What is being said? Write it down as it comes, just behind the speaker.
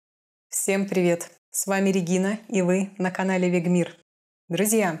Всем привет! С вами Регина, и вы на канале Вегмир.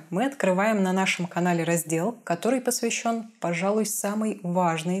 Друзья, мы открываем на нашем канале раздел, который посвящен, пожалуй, самой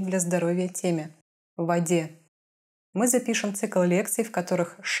важной для здоровья теме – воде. Мы запишем цикл лекций, в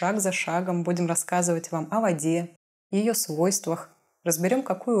которых шаг за шагом будем рассказывать вам о воде, ее свойствах, разберем,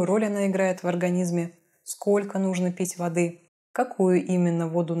 какую роль она играет в организме, сколько нужно пить воды, какую именно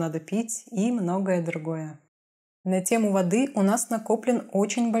воду надо пить и многое другое. На тему воды у нас накоплен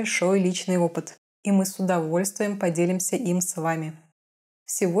очень большой личный опыт, и мы с удовольствием поделимся им с вами.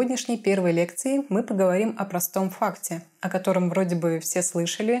 В сегодняшней первой лекции мы поговорим о простом факте, о котором вроде бы все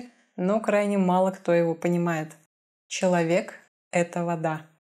слышали, но крайне мало кто его понимает. Человек – это вода.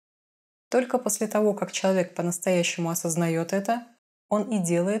 Только после того, как человек по-настоящему осознает это, он и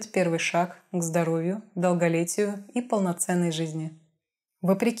делает первый шаг к здоровью, долголетию и полноценной жизни.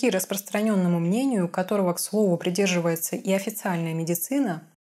 Вопреки распространенному мнению, которого, к слову, придерживается и официальная медицина,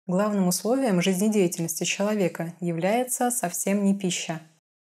 главным условием жизнедеятельности человека является совсем не пища.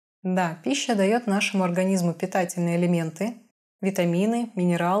 Да, пища дает нашему организму питательные элементы, витамины,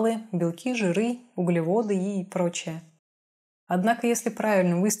 минералы, белки, жиры, углеводы и прочее. Однако, если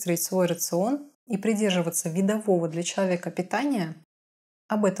правильно выстроить свой рацион и придерживаться видового для человека питания,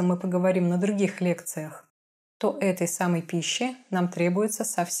 об этом мы поговорим на других лекциях, то этой самой пищи нам требуется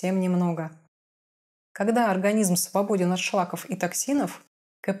совсем немного. Когда организм свободен от шлаков и токсинов,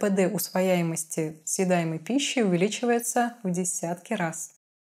 КПД усвояемости съедаемой пищи увеличивается в десятки раз.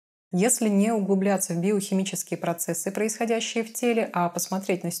 Если не углубляться в биохимические процессы, происходящие в теле, а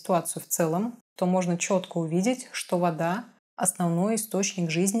посмотреть на ситуацию в целом, то можно четко увидеть, что вода – основной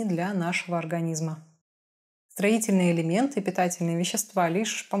источник жизни для нашего организма. Строительные элементы и питательные вещества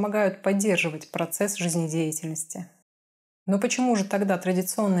лишь помогают поддерживать процесс жизнедеятельности. Но почему же тогда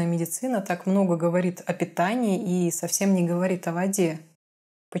традиционная медицина так много говорит о питании и совсем не говорит о воде?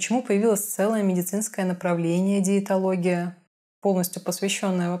 Почему появилось целое медицинское направление диетология, полностью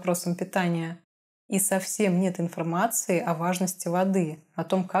посвященное вопросам питания, и совсем нет информации о важности воды, о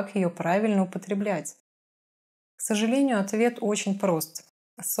том, как ее правильно употреблять? К сожалению, ответ очень прост.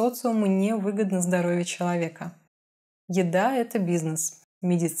 Социуму не выгодно здоровье человека. Еда – это бизнес,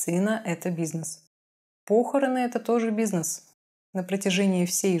 медицина – это бизнес. Похороны – это тоже бизнес. На протяжении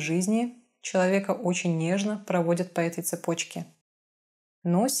всей жизни человека очень нежно проводят по этой цепочке.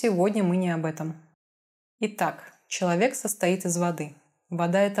 Но сегодня мы не об этом. Итак, человек состоит из воды.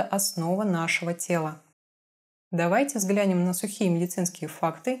 Вода – это основа нашего тела. Давайте взглянем на сухие медицинские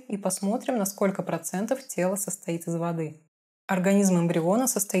факты и посмотрим, на сколько процентов тела состоит из воды. Организм эмбриона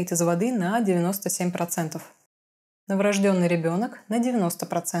состоит из воды на 97%. Новорожденный ребенок на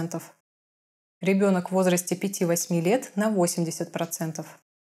 90%. Ребенок в возрасте 5-8 лет на 80%.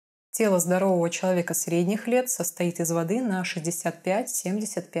 Тело здорового человека средних лет состоит из воды на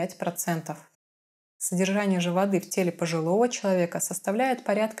 65-75%. Содержание же воды в теле пожилого человека составляет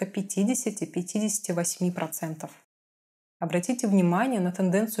порядка 50-58%. Обратите внимание на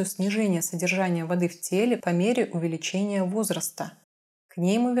тенденцию снижения содержания воды в теле по мере увеличения возраста. К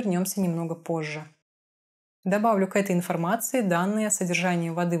ней мы вернемся немного позже. Добавлю к этой информации данные о содержании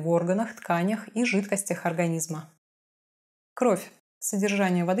воды в органах, тканях и жидкостях организма. Кровь.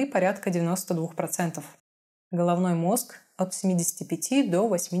 Содержание воды порядка 92%. Головной мозг от 75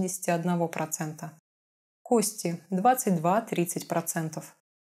 до 81%. Кости 22-30%.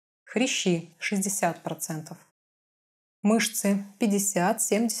 Хрящи 60%. Мышцы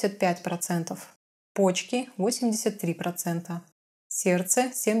 50-75%, почки 83%, сердце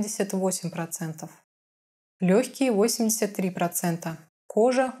 78%, легкие 83%,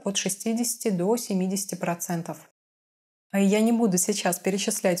 кожа от 60 до 70%. А я не буду сейчас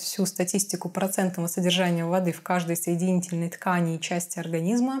перечислять всю статистику процентного содержания воды в каждой соединительной ткани и части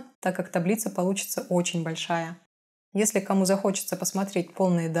организма, так как таблица получится очень большая. Если кому захочется посмотреть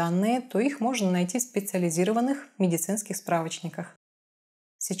полные данные, то их можно найти в специализированных медицинских справочниках.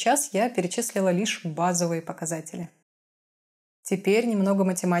 Сейчас я перечислила лишь базовые показатели. Теперь немного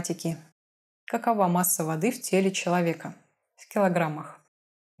математики. Какова масса воды в теле человека? В килограммах.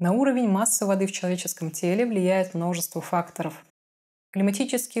 На уровень массы воды в человеческом теле влияет множество факторов.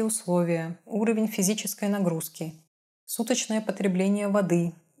 Климатические условия, уровень физической нагрузки, суточное потребление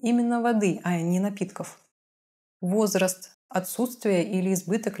воды, именно воды, а не напитков. Возраст, отсутствие или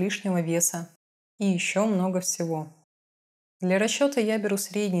избыток лишнего веса и еще много всего. Для расчета я беру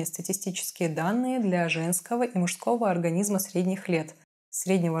средние статистические данные для женского и мужского организма средних лет,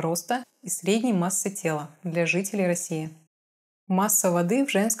 среднего роста и средней массы тела для жителей России. Масса воды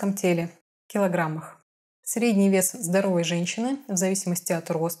в женском теле – в килограммах. Средний вес здоровой женщины в зависимости от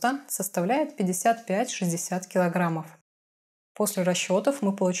роста составляет 55-60 килограммов. После расчетов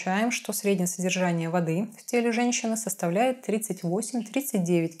мы получаем, что среднее содержание воды в теле женщины составляет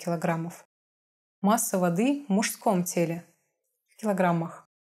 38-39 килограммов. Масса воды в мужском теле в килограммах.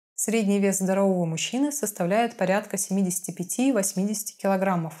 Средний вес здорового мужчины составляет порядка 75-80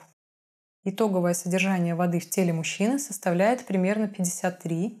 килограммов. Итоговое содержание воды в теле мужчины составляет примерно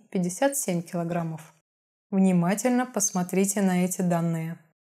 53-57 килограммов. Внимательно посмотрите на эти данные.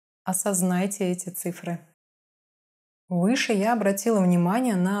 Осознайте эти цифры. Выше я обратила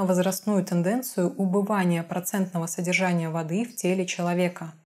внимание на возрастную тенденцию убывания процентного содержания воды в теле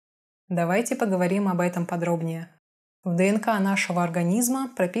человека. Давайте поговорим об этом подробнее. В ДНК нашего организма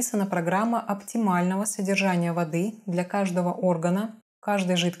прописана программа оптимального содержания воды для каждого органа,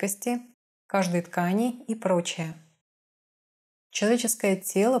 каждой жидкости, каждой ткани и прочее. Человеческое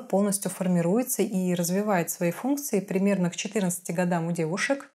тело полностью формируется и развивает свои функции примерно к 14 годам у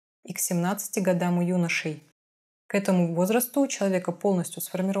девушек и к 17 годам у юношей. К этому возрасту у человека полностью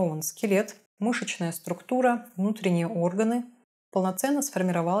сформирован скелет, мышечная структура, внутренние органы, полноценно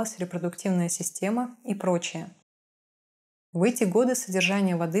сформировалась репродуктивная система и прочее. В эти годы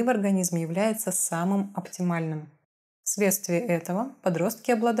содержание воды в организме является самым оптимальным. Вследствие этого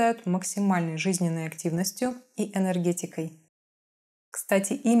подростки обладают максимальной жизненной активностью и энергетикой.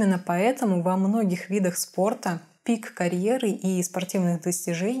 Кстати, именно поэтому во многих видах спорта пик карьеры и спортивных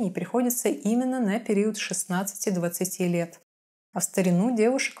достижений приходится именно на период 16-20 лет, а в старину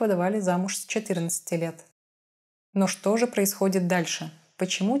девушек выдавали замуж с 14 лет. Но что же происходит дальше?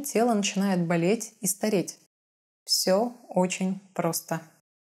 Почему тело начинает болеть и стареть? Все очень просто.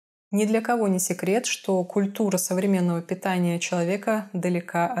 Ни для кого не секрет, что культура современного питания человека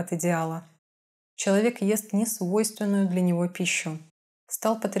далека от идеала. Человек ест несвойственную для него пищу.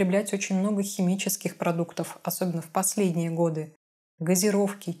 Стал потреблять очень много химических продуктов, особенно в последние годы.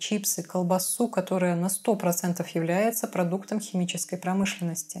 Газировки, чипсы, колбасу, которая на 100% является продуктом химической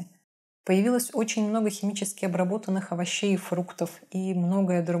промышленности. Появилось очень много химически обработанных овощей и фруктов и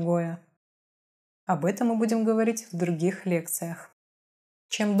многое другое. Об этом мы будем говорить в других лекциях.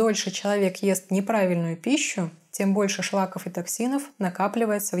 Чем дольше человек ест неправильную пищу, тем больше шлаков и токсинов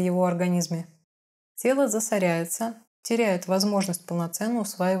накапливается в его организме. Тело засоряется, теряет возможность полноценно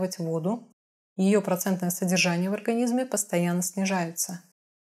усваивать воду, ее процентное содержание в организме постоянно снижается.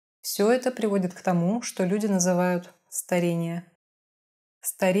 Все это приводит к тому, что люди называют старение.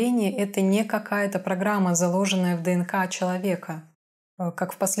 Старение – это не какая-то программа, заложенная в ДНК человека,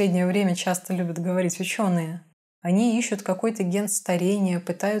 как в последнее время часто любят говорить ученые. Они ищут какой-то ген старения,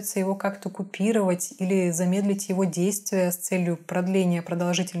 пытаются его как-то купировать или замедлить его действие с целью продления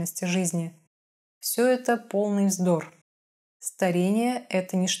продолжительности жизни. Все это полный вздор. Старение –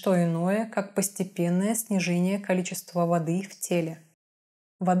 это не что иное, как постепенное снижение количества воды в теле.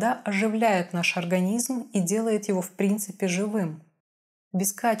 Вода оживляет наш организм и делает его в принципе живым.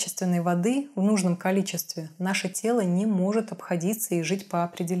 Без качественной воды в нужном количестве наше тело не может обходиться и жить по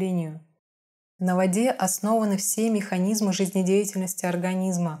определению. На воде основаны все механизмы жизнедеятельности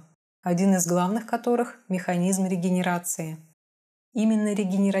организма, один из главных которых – механизм регенерации. Именно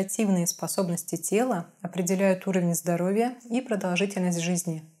регенеративные способности тела определяют уровень здоровья и продолжительность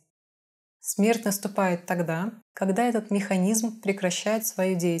жизни. Смерть наступает тогда, когда этот механизм прекращает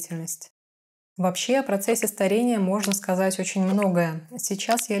свою деятельность. Вообще о процессе старения можно сказать очень многое.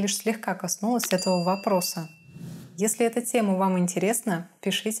 Сейчас я лишь слегка коснулась этого вопроса. Если эта тема вам интересна,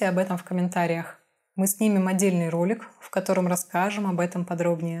 пишите об этом в комментариях. Мы снимем отдельный ролик, в котором расскажем об этом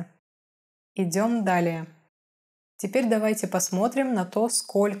подробнее. Идем далее. Теперь давайте посмотрим на то,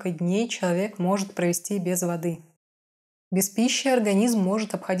 сколько дней человек может провести без воды. Без пищи организм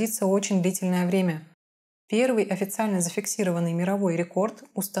может обходиться очень длительное время. Первый официально зафиксированный мировой рекорд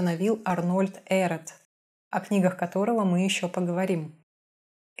установил Арнольд Эрет, о книгах которого мы еще поговорим.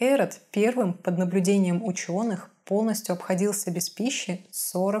 Эрет первым под наблюдением ученых полностью обходился без пищи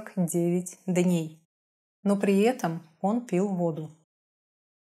 49 дней. Но при этом он пил воду.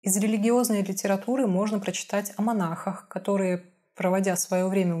 Из религиозной литературы можно прочитать о монахах, которые, проводя свое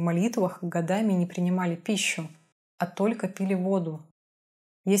время в молитвах, годами не принимали пищу, а только пили воду.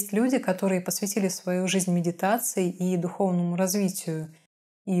 Есть люди, которые посвятили свою жизнь медитации и духовному развитию,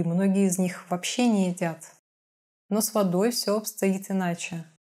 и многие из них вообще не едят. Но с водой все обстоит иначе.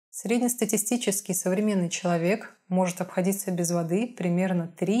 Среднестатистический современный человек может обходиться без воды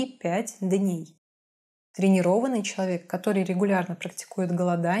примерно 3-5 дней. Тренированный человек, который регулярно практикует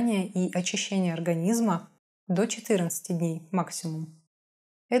голодание и очищение организма, до 14 дней максимум.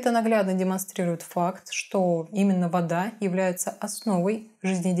 Это наглядно демонстрирует факт, что именно вода является основой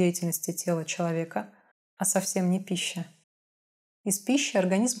жизнедеятельности тела человека, а совсем не пища. Из пищи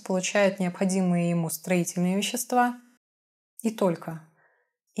организм получает необходимые ему строительные вещества, И только.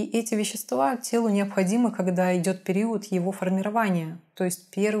 И эти вещества телу необходимы, когда идет период его формирования, то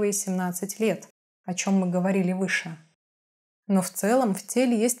есть первые 17 лет, о чем мы говорили выше. Но в целом в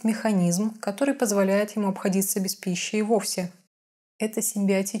теле есть механизм, который позволяет ему обходиться без пищи и вовсе. Это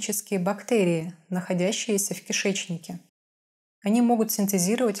симбиотические бактерии, находящиеся в кишечнике. Они могут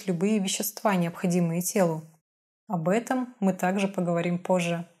синтезировать любые вещества, необходимые телу. Об этом мы также поговорим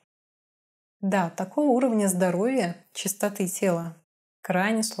позже. Да, такого уровня здоровья, чистоты тела,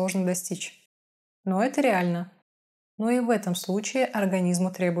 крайне сложно достичь. Но это реально. Но и в этом случае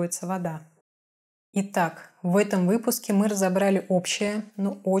организму требуется вода. Итак, в этом выпуске мы разобрали общее,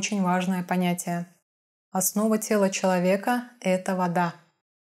 но очень важное понятие. Основа тела человека – это вода.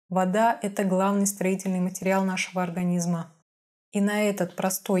 Вода – это главный строительный материал нашего организма. И на этот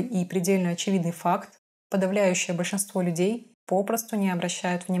простой и предельно очевидный факт подавляющее большинство людей попросту не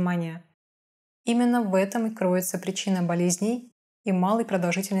обращают внимания. Именно в этом и кроется причина болезней и малой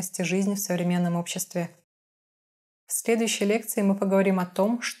продолжительности жизни в современном обществе. В следующей лекции мы поговорим о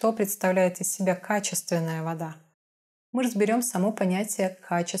том, что представляет из себя качественная вода. Мы разберем само понятие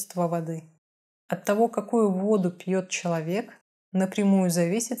качества воды. От того, какую воду пьет человек, напрямую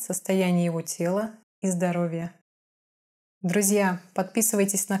зависит состояние его тела и здоровья. Друзья,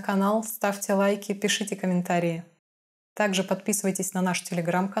 подписывайтесь на канал, ставьте лайки, пишите комментарии. Также подписывайтесь на наш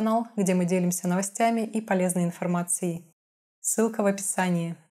телеграм-канал, где мы делимся новостями и полезной информацией. Ссылка в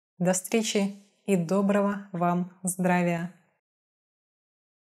описании. До встречи и доброго вам здравия!